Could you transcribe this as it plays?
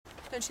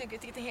Don't you think you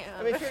have to get the hand?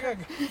 I mean, if you're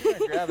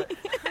gonna grab it.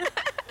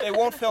 It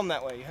won't film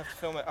that way. You have to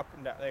film it up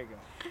and down. There you go.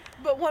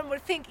 But one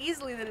would think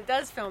easily that it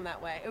does film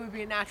that way. It would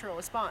be a natural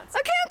response.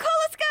 Okay, Uncle,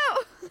 let's go.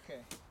 Okay.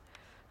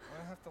 I'm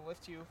gonna have to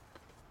lift you.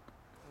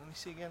 Let me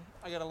see again.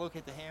 I gotta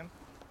locate the ham.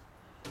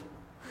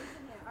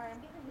 Alright,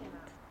 I'm getting the hand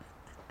out.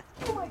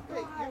 Oh my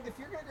God! If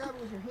you're gonna grab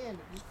it with your hand,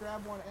 just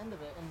grab one end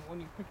of it, and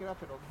when you pick it up,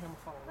 the ham will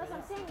fall right That's what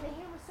I'm out. saying. The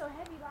hand was so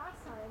heavy last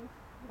time.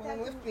 Well,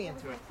 then lift me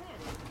into it.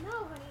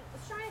 No, honey.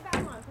 Let's try it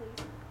back on,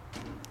 please.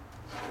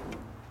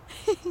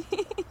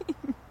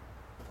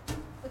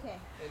 Okay.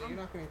 Hey, you're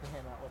not gonna get the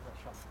ham out with that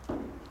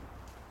shovel.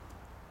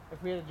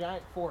 If we had a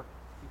giant fork,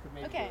 you could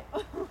maybe Okay. do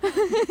it.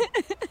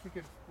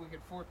 we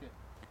could fork it.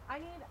 I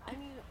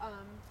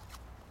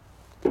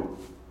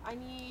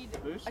need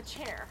Boost? a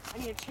chair. I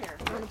need a chair.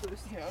 I want a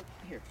boost.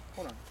 Here,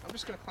 hold on. I'm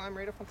just gonna climb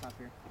right up on top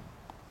here.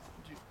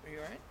 Are you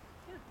alright?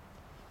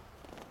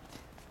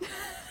 Yeah.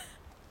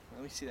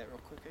 Let me see that real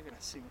quick. I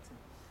gotta see what's in.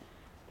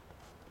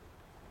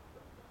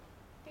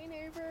 Hey,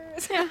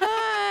 neighbors. Yeah,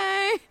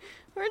 hi.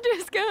 We're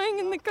just going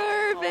in the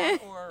car a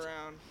bit. Or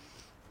around.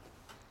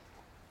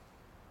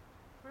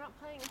 We're not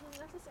playing until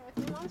necessary.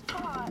 It's Mom's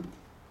pot.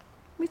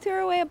 We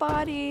threw away a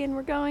body and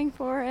we're going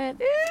for it.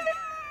 Bert.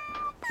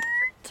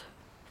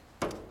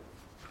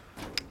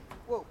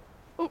 Whoa.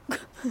 Oh.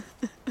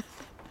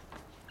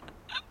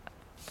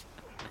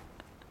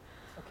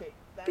 Okay.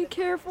 Be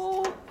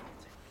careful.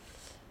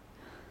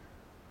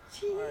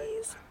 Jeez.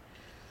 Right.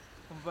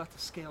 I'm about to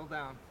scale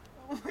down.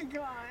 Oh my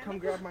God. Come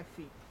grab my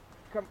feet.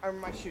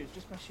 My shoes.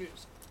 Just my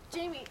shoes.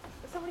 Jamie,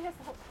 somebody has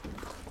to hold.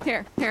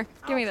 Here,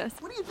 give me this.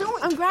 What are you doing?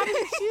 I'm grabbing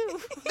your shoe.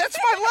 That's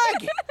my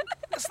leg.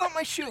 That's not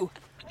my shoe.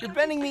 You're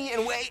bending me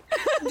in way.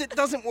 It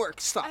doesn't work.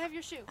 Stop. I have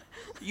your shoe.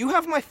 You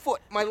have my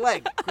foot, my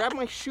leg. Grab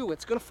my shoe.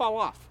 It's gonna fall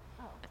off.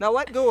 Oh. Now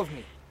let go of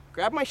me.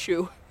 Grab my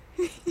shoe.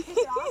 Take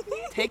it off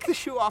me? Take the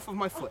shoe off of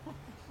my foot.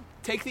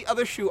 Take the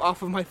other shoe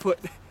off of my foot.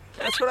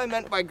 That's what I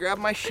meant by grab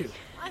my shoe.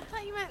 I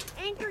thought you meant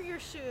anchor your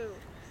shoe.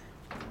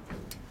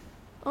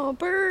 Oh,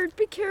 Bird,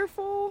 be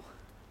careful.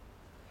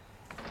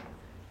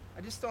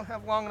 I just don't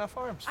have long enough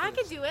arms. For I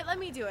this. can do it. Let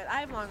me do it.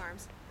 I have long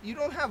arms. You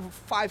don't have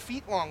 5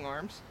 feet long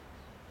arms.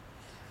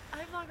 I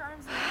have longer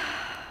arms than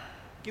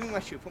Give me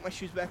my shoe. Put my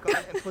shoes back on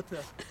and put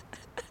the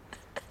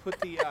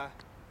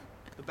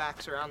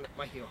backs around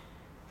my heel.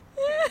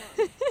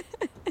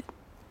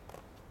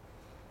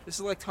 This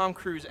is like Tom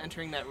Cruise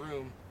entering that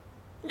room.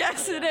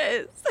 Yes, it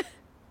is.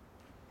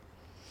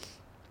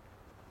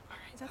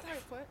 Is that the right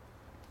foot?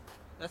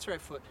 That's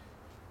right foot.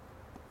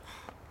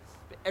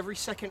 But every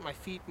second my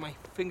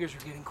fingers are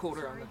getting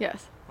colder on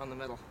Yes. the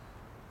metal.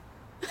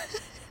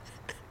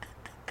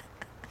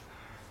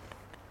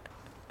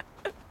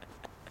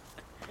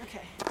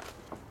 Okay.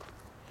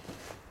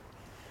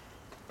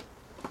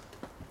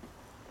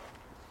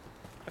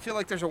 I feel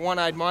like there's a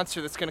one-eyed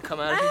monster that's gonna come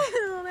out of here,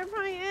 Oh, there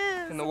probably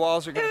is. and the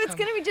walls are gonna It's come.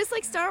 gonna be just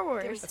like Star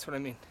Wars. That's what I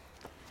mean.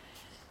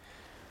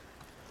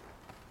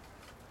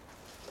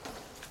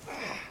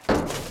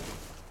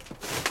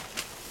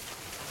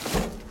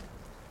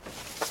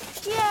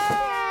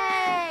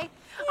 Yay!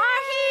 Our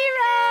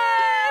hero!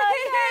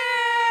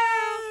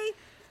 Yay!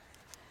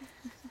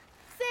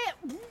 Sit.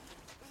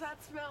 Does that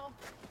smell?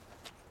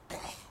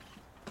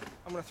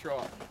 I'm gonna throw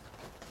up.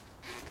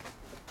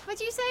 But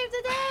you saved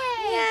the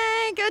day.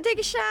 Yay! Go take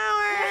a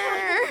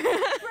shower.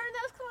 Burn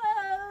those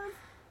clothes.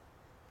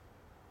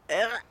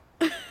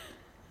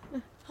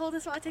 Hold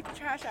this while I take the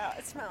trash out.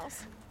 It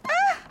smells.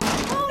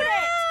 Hold it.